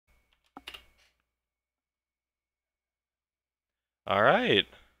Alright.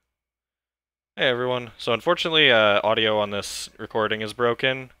 Hey everyone. So unfortunately, audio on this recording is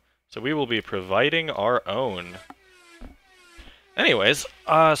broken, so we will be providing our own. Anyways,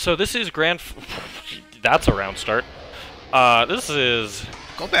 so this is that's a round start. This is...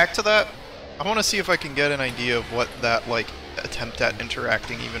 Go back to that. I want to see if I can get an idea of what that, like, attempt at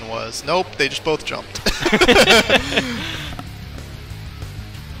interacting even was. Nope, they just both jumped.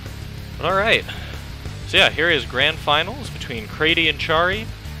 Alright. So yeah, here is Grand Finals between Crady and Charey.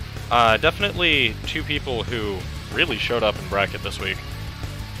 Definitely two people who really showed up in bracket this week.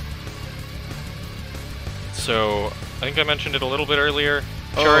 So, I think I mentioned it a little bit earlier.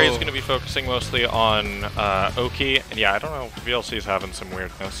 Charey is going to be focusing mostly on Oki, and yeah, I don't know, VLC's having some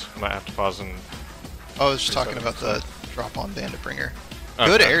weirdness. I might have to pause and... I was just talking about the drop-on Bandit Bringer. Okay.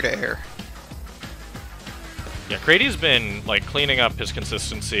 Good air-to-air. Yeah, Crady's been, like, cleaning up his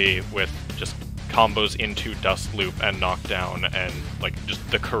consistency with just combos into Dust Loop and Knockdown and, like, just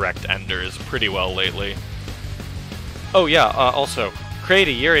the correct enders pretty well lately. Oh yeah, also,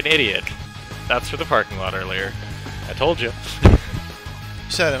 Crady, you're an idiot. That's for the parking lot earlier. I told you. You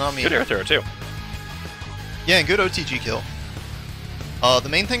said it, not me. Good air throw, too. Yeah, and good OTG kill. The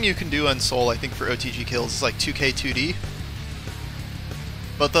main thing you can do on Soul, I think, for OTG kills is, like, 2k 2D.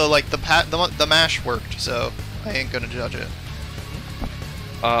 But the mash worked, so I ain't gonna judge it.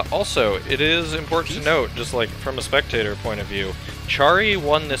 Also, it is important to note, just like from a spectator point of view, Charey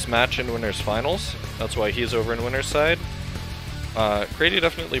won this match in Winners Finals. That's why he's over in Winners side. Crady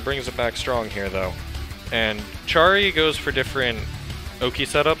definitely brings it back strong here, though. And Charey goes for different Oki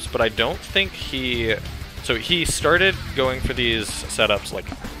setups, but I don't think he... So he started going for these setups, like,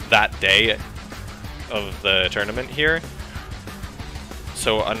 that day of the tournament here.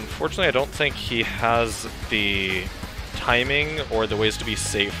 So unfortunately, I don't think he has the timing or the ways to be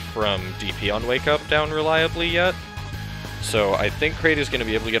safe from DP on Wake Up down reliably yet. So I think Crady's going to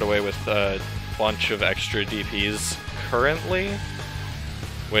be able to get away with a bunch of extra DPs currently,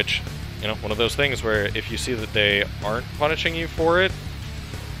 which, you know, one of those things where if you see that they aren't punishing you for it...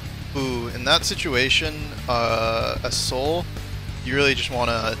 Ooh, in that situation, a Soul, you really just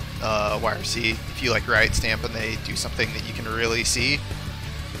want to YRC if you, like, Riot Stamp and they do something that you can really see.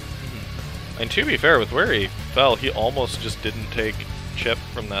 And to be fair, with where he fell, he almost just didn't take chip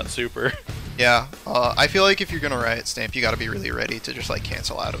from that super. Yeah, I feel like if you're gonna Riot Stamp, you gotta be really ready to just, like,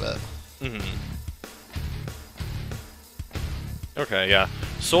 cancel out of it. Okay, yeah.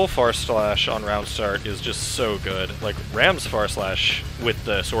 Soul Far Slash on round start is just so good. Like, Ram's Far Slash with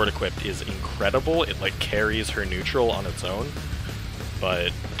the sword equipped is incredible. It, like, carries her neutral on its own.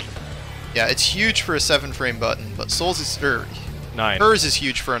 But... yeah, it's huge for a 7-frame button, but Soul's is... 9. Hers is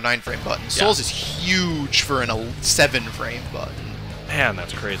huge for a 9-frame button. Soul's is huge for a 7-frame button. Man,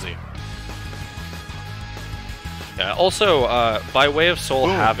 that's crazy. Yeah, also, by way of Soul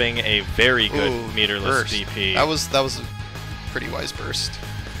having a very good meterless burst. DP... That was a pretty wise burst.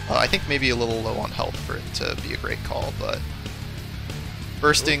 I think maybe a little low on health for it to be a great call, but...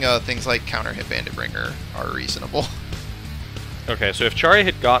 bursting things like counter hit Bandit Bringer are reasonable. Okay, so if Charey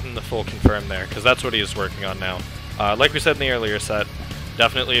had gotten the full confirm there, because that's what he is working on now, like we said in the earlier set,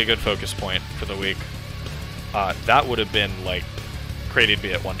 definitely a good focus point for the week. That would have been, like, Crady'd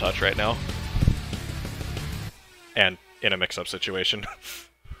be at 1 touch right now. And in a mix-up situation.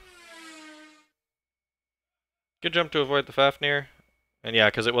 Good jump to avoid the Fafnir. And yeah,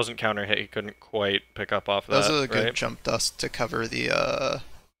 because it wasn't counter hit, he couldn't quite pick up off that. That was a good right? jump dust to cover the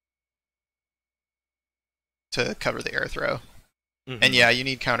air throw. And yeah, you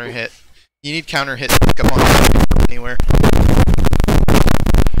need counter hit. You need counter hit to pick up on anywhere.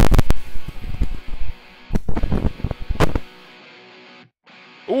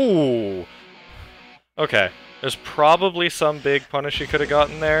 Ooh! Okay, there's probably some big punish he could have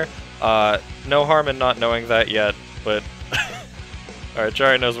gotten there. No harm in not knowing that yet, but... Alright,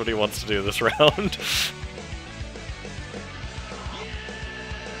 Charey knows what he wants to do this round.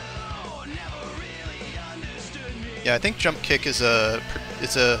 Yeah, I think jump kick is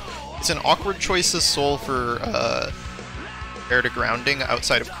it's an awkward choice as Soul for air to grounding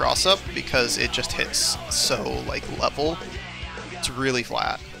outside of cross up because it just hits so, like, level. It's really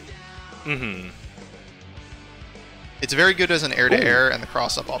flat. It's very good as an air to air, and the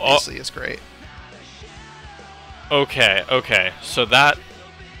cross up obviously is great. Okay, okay, so that...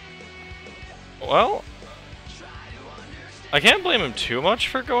 well... I can't blame him too much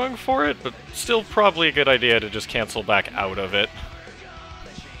for going for it, but still probably a good idea to just cancel back out of it.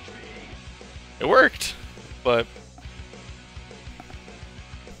 It worked, but...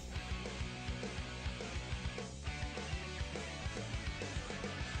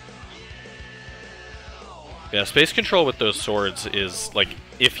 Yeah, space control with those swords is, like,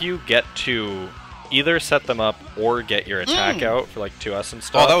 if you get to either set them up or get your attack out for, like, 2S and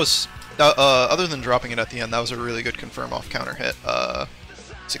stuff. Oh, that was... other than dropping it at the end, that was a really good confirm off counter hit,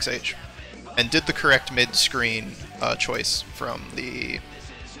 6H. And did the correct mid-screen choice from the...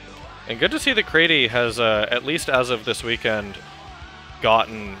 And good to see that Crady has, at least as of this weekend,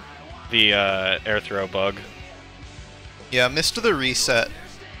 gotten the air throw bug. Yeah, missed the reset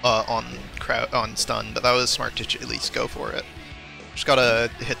on stun, but that was smart to at least go for it. Just gotta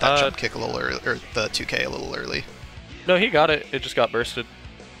hit that jump kick a little early, or the 2K a little early. No, he got it. It just got bursted.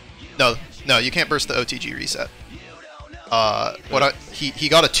 No, you can't burst the OTG reset. He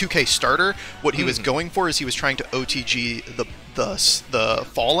got a 2K starter. What he was going for is he was trying to OTG the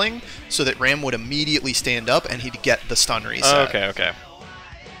falling so that Ram would immediately stand up and he'd get the stun reset. Okay.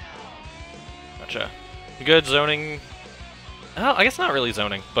 Gotcha. Good zoning. Oh, I guess not really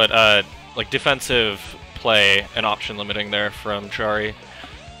zoning, but like defensive play and option limiting there from Charey.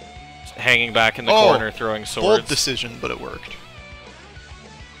 Hanging back in the corner, throwing swords. Bold decision, but it worked.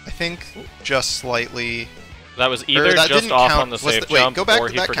 I think just slightly. That was either just off on the safe jump, or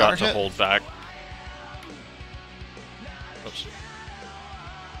he forgot to hit? hold back. Oops.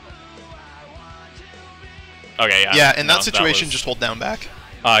 Okay, yeah. Yeah, in that situation, just hold down back.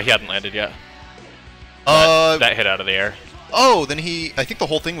 He hadn't landed yet. That hit out of the air. Oh, then I think the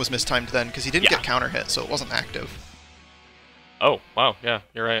whole thing was mistimed then, because he didn't get counter hit, so it wasn't active. Oh, wow, yeah,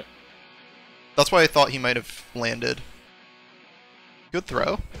 you're right. That's why I thought he might have landed. Good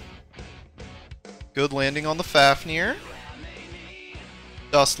throw. Good landing on the Fafnir.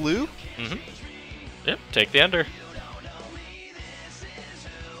 Dustlu. Yep, take the ender.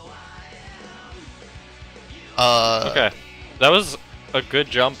 Okay, that was a good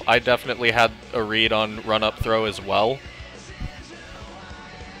jump. I definitely had a read on run-up throw as well.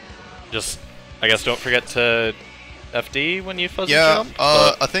 Just, I guess don't forget to FD when you fuzzy jump.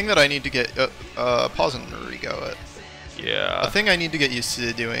 A thing that I need to get... pause and re-go it. Yeah. A thing I need to get used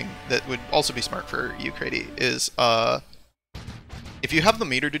to doing that would also be smart for you, Crady, is if you have the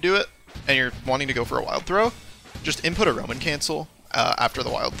meter to do it and you're wanting to go for a wild throw, just input a Roman cancel after the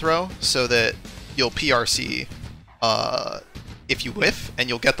wild throw so that you'll PRC if you whiff, and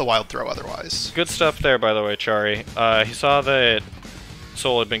you'll get the wild throw otherwise. Good stuff there, by the way, Charey. He saw that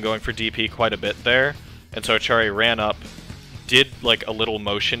Soul had been going for DP quite a bit there, and so Charey ran up, did like a little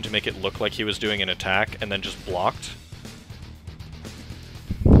motion to make it look like he was doing an attack, and then just blocked.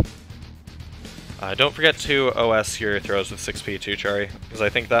 Don't forget to OS your throws with 6P too, Charey, because I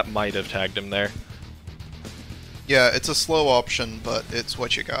think that might have tagged him there. Yeah, it's a slow option, but it's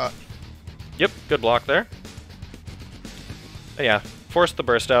what you got. Yep, good block there. Yeah, force the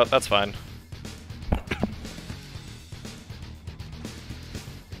burst out, that's fine.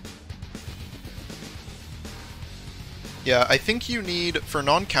 Yeah, I think you need, for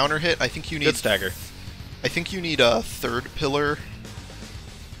non-counter hit, I think you need... Good stagger. I think you need a third pillar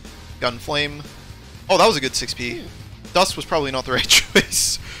Gunflame. Oh, that was a good 6P. Dust was probably not the right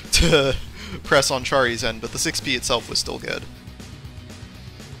choice to press on Charey's end, but the 6P itself was still good.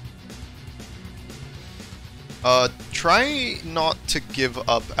 Try not to give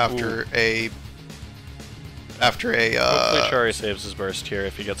up after Hopefully Charey saves his burst here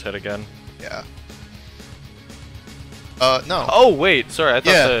if he gets hit again. Yeah. No. Oh, wait, sorry, I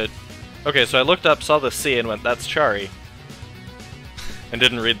thought Okay, so I looked up, saw the C, and went, that's Charey. And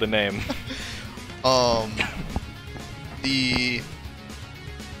didn't read the name. What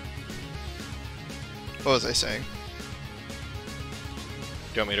was I saying?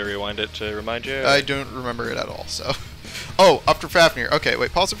 Do you want me to rewind it to remind you? I don't remember it at all, so... Oh, after Fafnir. Okay,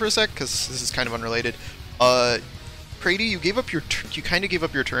 wait, pause it for a sec, because this is kind of unrelated. Crady, you kind of gave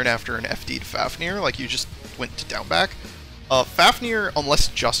up your turn after an FD'd Fafnir, like you just went to down back. Fafnir, unless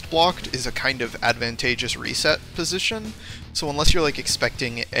just blocked, is a kind of advantageous reset position, so unless you're like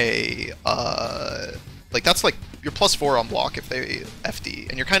expecting a... like that's like, you're +4 on block if they FD,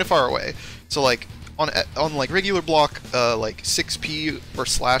 and you're kind of far away. So like, on like regular block, like 6P or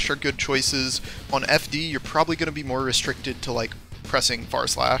slash are good choices. On FD, you're probably going to be more restricted to like pressing far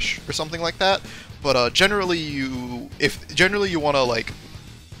slash or something like that. But generally you want to like,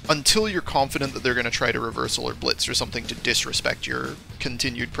 until you're confident that they're going to try to reversal or blitz or something to disrespect your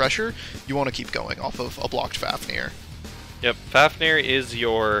continued pressure, you want to keep going off of a blocked Fafnir. Yep, Fafnir is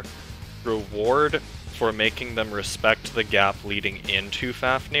your reward for making them respect the gap leading into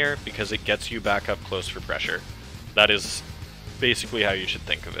Fafnir, because it gets you back up close for pressure. That is basically how you should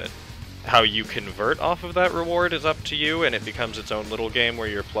think of it. How you convert off of that reward is up to you, and it becomes its own little game where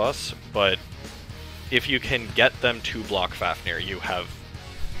you're plus, but if you can get them to block Fafnir, you have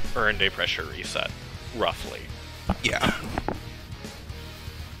earned a pressure reset. roughly. Yeah.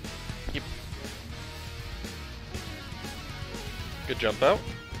 Yep. Good jump out.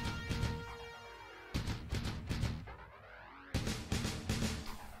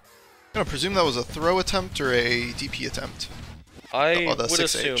 I'm gonna presume that was a throw attempt or a DP attempt. I Oh, the would 6H.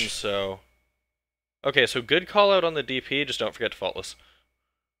 assume so. Okay, so good call out on the DP, just don't forget to faultless.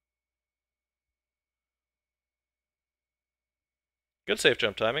 Good safe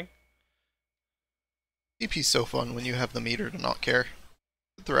jump timing. DP's so fun when you have the meter to not care.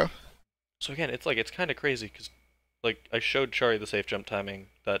 Good throw. So again, it's kind of crazy, because like, I showed Charey the safe jump timing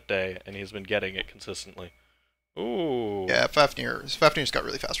that day, and he's been getting it consistently. Ooh. Yeah, Fafnir's got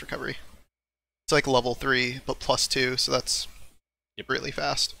really fast recovery. It's like level 3, but +2, so that's really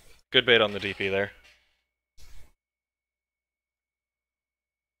fast. Good bait on the DP there.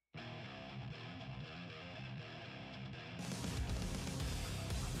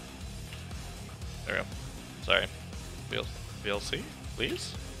 There we go. Sorry. VLC,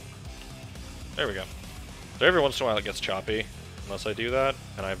 please? There we go. So every once in a while it gets choppy, unless I do that,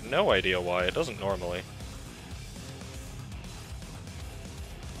 and I have no idea why. It doesn't normally.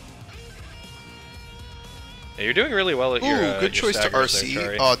 Yeah, you're doing really well at your good your choice to staggers RC. there,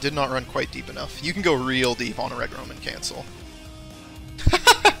 Charey. Oh, did not run quite deep enough. You can go real deep on a Red Roman cancel.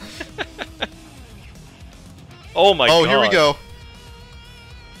 Oh my god. Oh, here we go.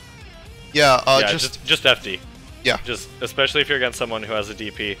 Yeah, yeah, just FD. Yeah. Just, especially if you're against someone who has a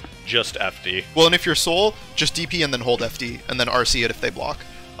DP, just FD. Well, and if you're Soul, just DP and then hold FD, and then RC it if they block.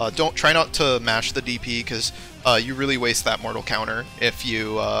 Don't try not to mash the DP, because you really waste that mortal counter if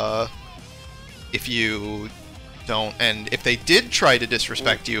you don't. And if they did try to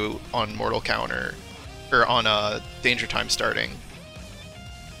disrespect you on mortal counter, or on danger time starting.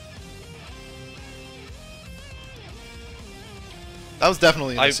 That was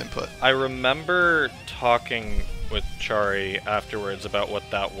definitely a misinput. I remember talking with Charey afterwards about what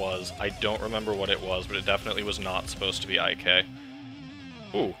that was. I don't remember what it was, but it definitely was not supposed to be IK.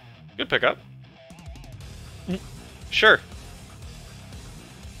 Ooh, good pickup. Sure.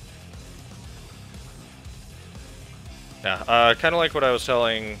 Yeah, kind of like what I was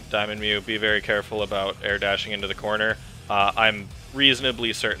telling Diamond Mew, be very careful about air dashing into the corner. I'm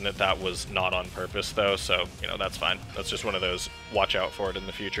reasonably certain that that was not on purpose, though, so, you know, that's fine. That's just one of those watch out for it in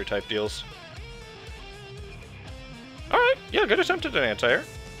the future type deals. Alright, yeah, good attempt at an anti-air.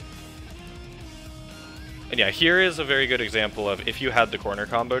 And yeah, here is a very good example of if you had the corner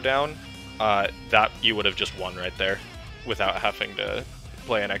combo down, that you would have just won right there without having to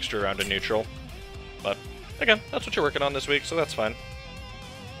play an extra round of neutral. But again, that's what you're working on this week, so that's fine.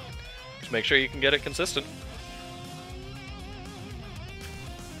 Just make sure you can get it consistent.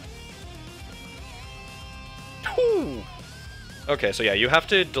 Whew. Okay, so yeah, you have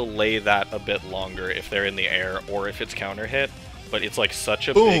to delay that a bit longer if they're in the air or if it's counter hit, but it's like such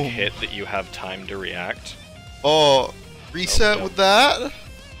a big hit that you have time to react. Oh, reset with that?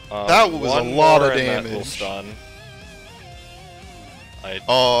 That was a lot of damage. That will stun.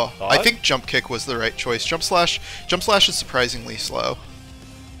 I think jump kick was the right choice. Jump slash is surprisingly slow.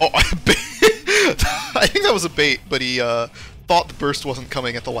 Oh, I think that was a bait, but he thought the burst wasn't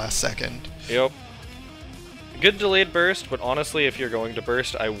coming at the last second. Yep. Good delayed burst, but honestly, if you're going to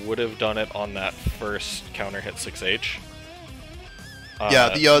burst, I would have done it on that first counter hit 6H. Yeah,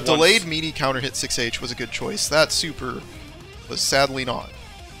 the delayed meaty counter hit 6H was a good choice. That super was sadly not.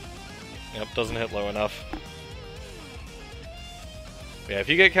 Yep, doesn't hit low enough. Yeah, if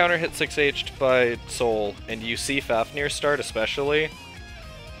you get counter hit 6H'd by Soul, and you see Fafnir start especially,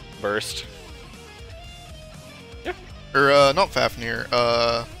 burst. Yeah. Or, not Fafnir,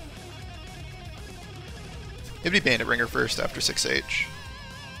 it'd be Bandit Ringer first after 6H.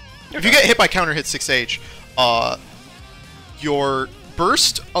 If you get hit by counter hit 6H, your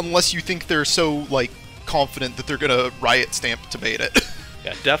burst, unless you think they're so, like, confident that they're gonna riot stamp to bait it.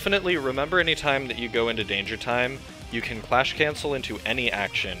 Yeah, definitely remember anytime that you go into danger time, you can clash cancel into any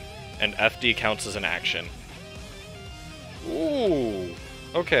action, and FD counts as an action. Ooh,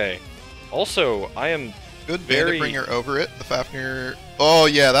 okay. Also, I am good Bandit Bringer over it. The Fafnir. Oh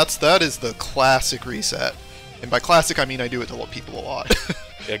yeah, that is the classic reset. And by classic, I mean I do it to people a lot.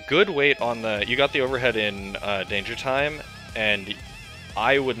 Yeah, good weight on the. You got the overhead in danger time, and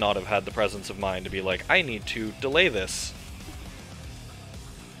I would not have had the presence of mind to be like, I need to delay this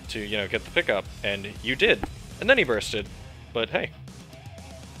to, you know, get the pickup, and you did. And then he bursted, but hey,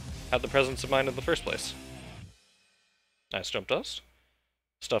 had the presence of mind in the first place. Nice jump dust.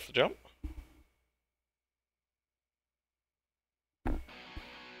 Stuff the jump.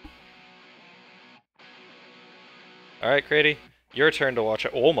 Alright, Crady, your turn to watch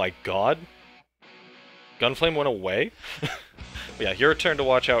it. Oh my god. Gunflame went away. Yeah, your turn to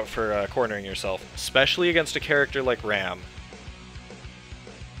watch out for cornering yourself, especially against a character like Ram.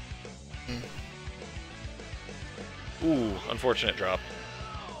 Ooh, unfortunate drop.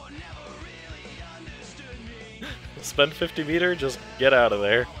 Spend 50 meter, just get out of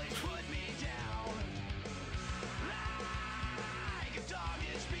there.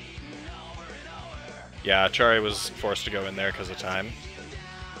 Yeah, Charey was forced to go in there because of time.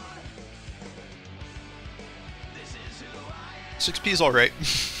 6P is alright.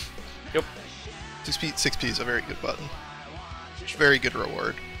 Yep. 6P is a very good button. It's a very good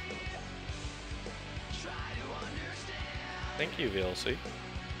reward. Thank you, VLC.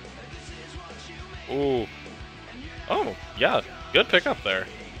 Ooh. Oh, yeah. Good pickup there.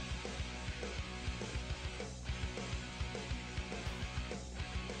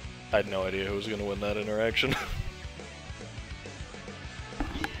 I had no idea who was going to win that interaction.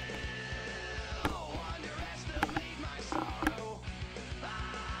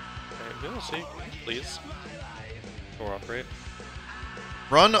 VLC, please. Cooperate.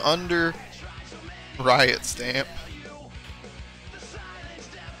 Run under riot stamp.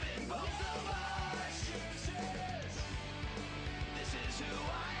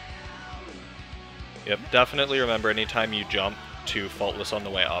 Yep, definitely remember anytime you jump to faultless on the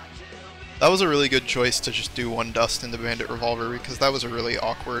way up. That was a really good choice to just do one dust into Bandit Revolver because that was a really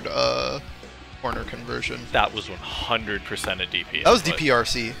awkward corner conversion. That was 100% a DP. That was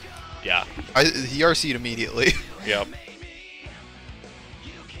DPRC. Yeah. He RC'd immediately. Yep.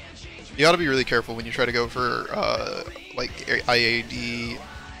 You gotta be really careful when you try to go for like IAD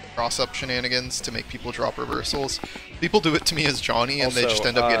cross-up shenanigans to make people drop reversals. People do it to me as Johnny and also, they just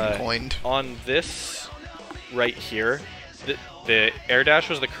end up getting coined. On this right here, the air dash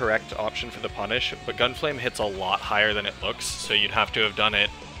was the correct option for the punish, but Gunflame hits a lot higher than it looks, so you'd have to have done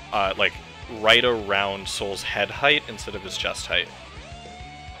it like right around Soul's head height instead of his chest height.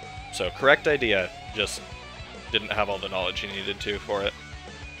 So correct idea, just didn't have all the knowledge you needed to for it.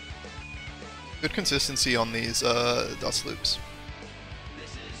 Good consistency on these dust loops.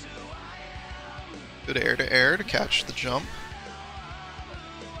 Good air to air to catch the jump.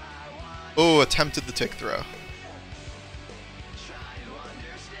 Oh, attempted the tick throw.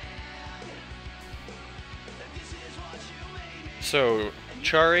 So,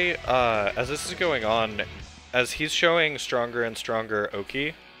 Charey, as this is going on, as he's showing stronger and stronger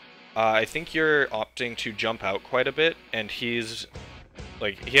Oki, I think you're opting to jump out quite a bit, and he's,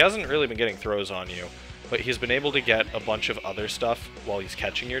 like, he hasn't really been getting throws on you, but he's been able to get a bunch of other stuff while he's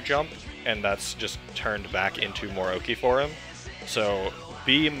catching your jump, and that's just turned back into more Oki for him. So,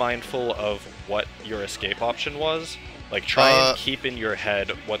 be mindful of what your escape option was. Like, try and keep in your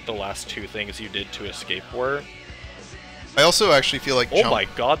head what the last two things you did to escape were. I also actually feel like jump... Oh my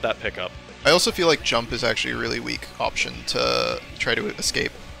god, that pickup. I also feel like jump is actually a really weak option to try to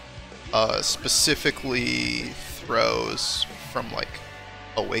escape. Specifically throws from like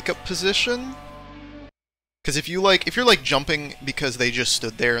a wake-up position. Because if you're like jumping because they just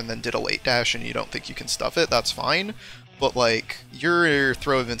stood there and then did a late dash and you don't think you can stuff it, that's fine. But like you're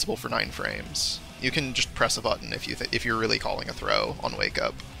throw invincible for 9 frames. You can just press a button if you're really calling a throw on wake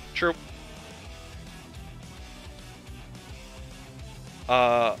up. True.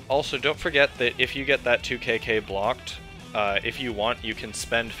 Also, don't forget that if you get that 2kk blocked, if you want, you can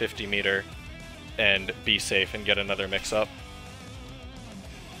spend 50 meter and be safe and get another mix-up.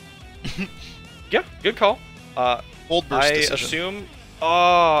 Yeah, good call. Bold burst I decision. assume...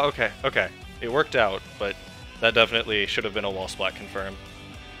 Oh, okay. It worked out, but that definitely should have been a wall splat confirm.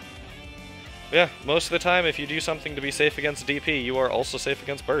 Yeah, most of the time, if you do something to be safe against DP, you are also safe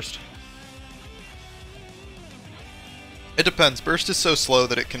against burst. It depends. Burst is so slow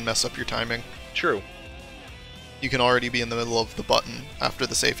that it can mess up your timing. True. You can already be in the middle of the button after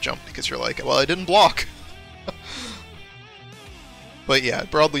the safe jump because you're like, well, I didn't block. But yeah,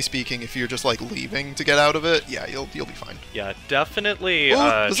 broadly speaking, if you're just like leaving to get out of it, yeah, you'll be fine. Yeah, definitely.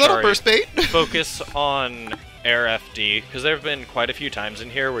 Was that a burst bait? Focus on air FD, because there have been quite a few times in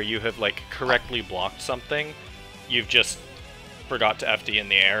here where you have like correctly blocked something, you've just forgot to FD in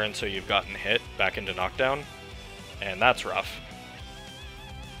the air, and so you've gotten hit back into knockdown, and that's rough.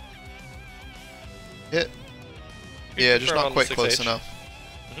 Hit. Yeah, just not quite close enough.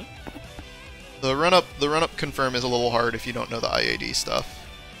 The run up confirm is a little hard if you don't know the IAD stuff.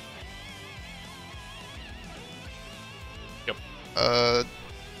 Yep.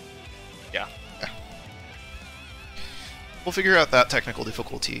 Yeah. We'll figure out that technical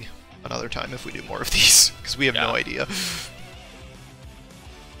difficulty another time if we do more of these, because we have no idea.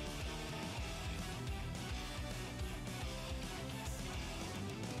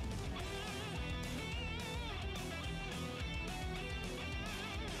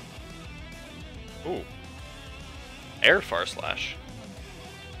 Ooh. Air far slash.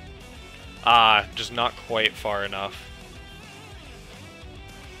 Just not quite far enough.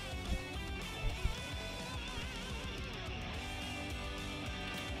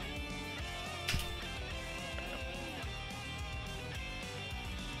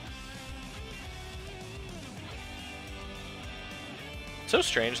 So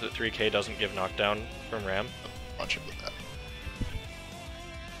strange that 3K doesn't give knockdown from Ram. Punch him with that.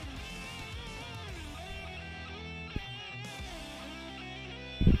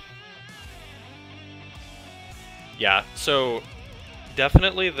 Yeah, so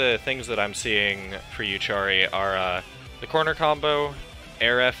definitely the things that I'm seeing for you, Charey, are the corner combo,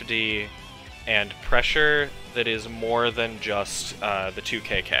 air FD, and pressure that is more than just the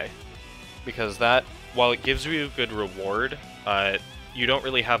 2KK. Because that, while it gives you a good reward, you don't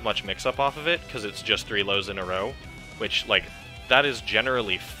really have much mix-up off of it, because it's just 3 lows in a row, which, like, that is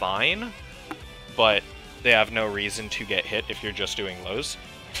generally fine, but they have no reason to get hit if you're just doing lows,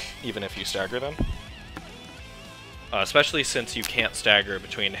 even if you stagger them. Especially since you can't stagger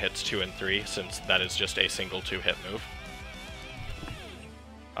between hits 2 and 3, since that is just a single 2-hit move.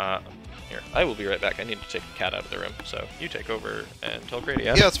 Here, I will be right back. I need to take the cat out of the room, so you take over and tell Crady.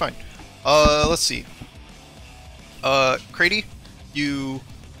 Yeah, that's fine. Let's see. Crady,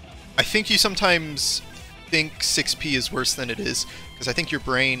 I think you sometimes think 6P is worse than it is, because I think your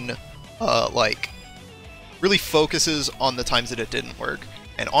brain, like, really focuses on the times that it didn't work.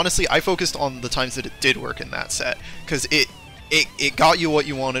 And honestly, I focused on the times that it did work in that set, because it got you what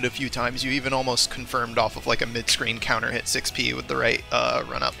you wanted a few times. You even almost confirmed off of like a mid-screen counter hit 6P with the right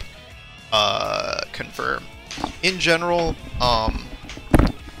run-up confirm. In general,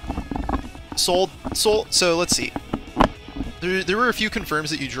 so let's see. There were a few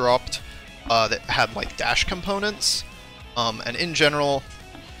confirms that you dropped that had like dash components, and in general,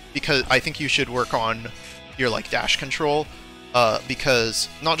 because I think you should work on your like dash control. Because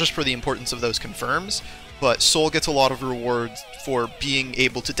not just for the importance of those confirms, but Soul gets a lot of rewards for being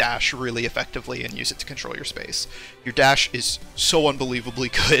able to dash really effectively and use it to control your space. Your dash is so unbelievably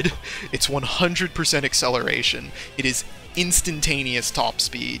good. It's 100% acceleration. It is instantaneous top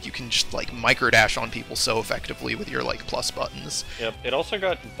speed. You can just like micro dash on people so effectively with your like plus buttons. Yep, it also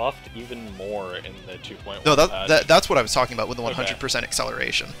got buffed even more in the 2.1 No, patch. that's what I was talking about with the 100%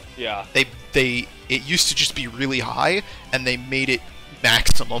 acceleration. Yeah. It used to just be really high, and they made it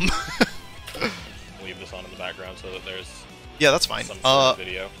maximum. Leave this on in the background so that there's yeah, that's fine. some sort of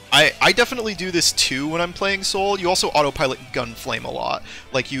video. I definitely do this too when I'm playing Soul. You also autopilot Gunflame a lot.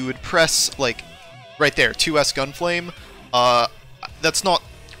 Like you would press like right there, 2S Gunflame. That's not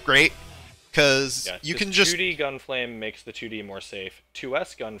great, because Yeah, you can just 2D Gunflame makes the 2D more safe.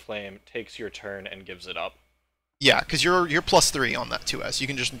 2S Gunflame takes your turn and gives it up. yeah, because you're +3 on that 2S. You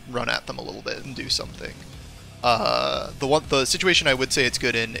can just run at them a little bit and do something. The situation I would say it's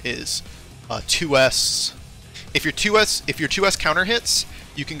good in is 2S. If your 2S counter hits,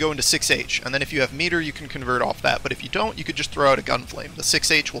 you can go into 6H, and then if you have meter, you can convert off that. But if you don't, you could just throw out a Gunflame. The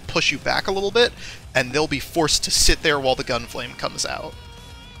 6H will push you back a little bit, and they'll be forced to sit there while the Gunflame comes out.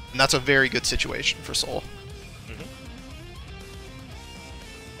 And that's a very good situation for Soul.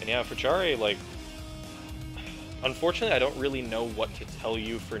 And yeah, for Charey, like, unfortunately, I don't really know what to tell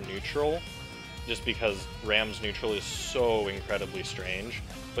you for neutral, just because Ram's neutral is so incredibly strange.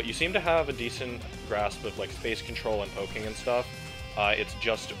 But you seem to have a decent grasp of like space control and poking and stuff. It's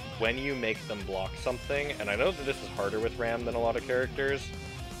just when you make them block something, and I know that this is harder with Ram than a lot of characters.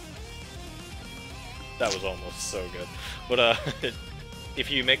 That was almost so good. But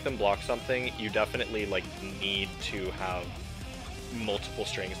if you make them block something, you definitely like need to have multiple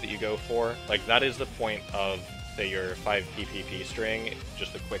strings that you go for. Like that is the point of, say, your 5 PPP string,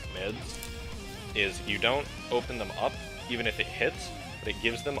 just the quick mids, is you don't open them up even if it hits, but it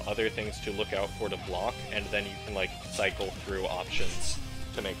gives them other things to look out for to block, and then you can like cycle through options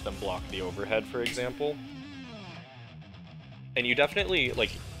to make them block the overhead, for example. And you definitely,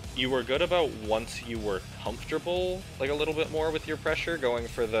 like, you were good about once you were comfortable, like, a little bit more with your pressure, going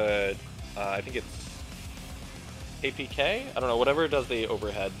for the, I think it's KPK? I don't know, whatever does the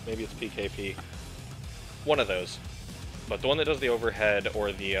overhead. Maybe it's PKP. One of those. But the one that does the overhead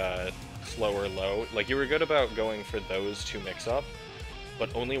or the slower low, like, you were good about going for those to mix up,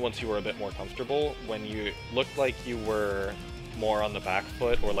 but only once you were a bit more comfortable. When you looked like you were more on the back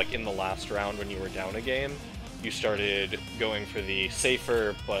foot, or like in the last round when you were down a game, you started going for the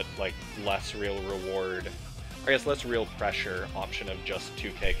safer but like less real reward, I guess less real pressure option of just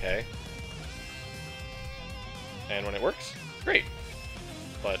 2KK. And when it works, great.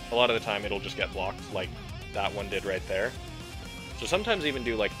 But a lot of the time it'll just get blocked like that one did right there. So sometimes even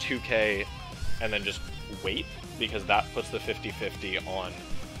do like 2K and then just wait, because that puts the 50-50 on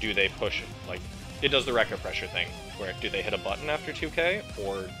do they push, like, it does the record pressure thing, where do they hit a button after 2k,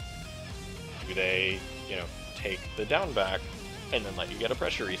 or do they, you know, take the down back and then let you get a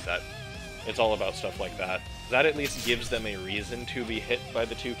pressure reset. It's all about stuff like that. That at least gives them a reason to be hit by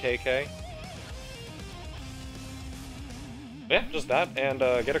the 2kk. Yeah, just that, and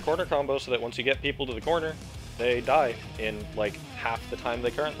get a corner combo so that once you get people to the corner, they die in, like, half the time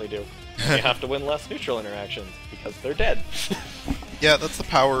they currently do. You have to win less neutral interactions, because they're dead. Yeah, that's the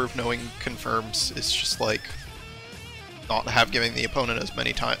power of knowing confirms, is just, like, not giving the opponent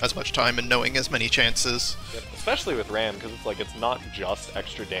as much time and knowing as many chances. Yep. Especially with Ram, because it's like, it's not just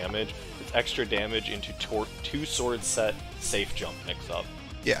extra damage, it's extra damage into two sword set safe jump mix-up.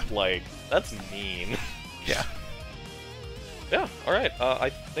 Yeah. Like, that's mean. Yeah. Yeah, alright, I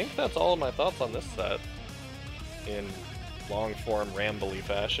think that's all of my thoughts on this set, in long-form rambly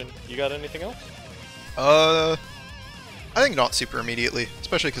fashion. You got anything else? I think not super immediately,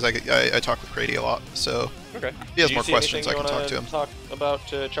 especially because I talk with Crady a lot, so okay. if he has more questions, I can talk to him. Talk about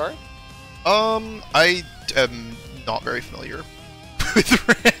Charey? I am not very familiar with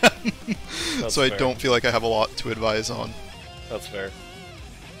Ram, so fair. I don't feel like I have a lot to advise on. That's fair.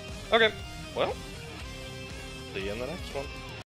 Okay, well, see you in the next one.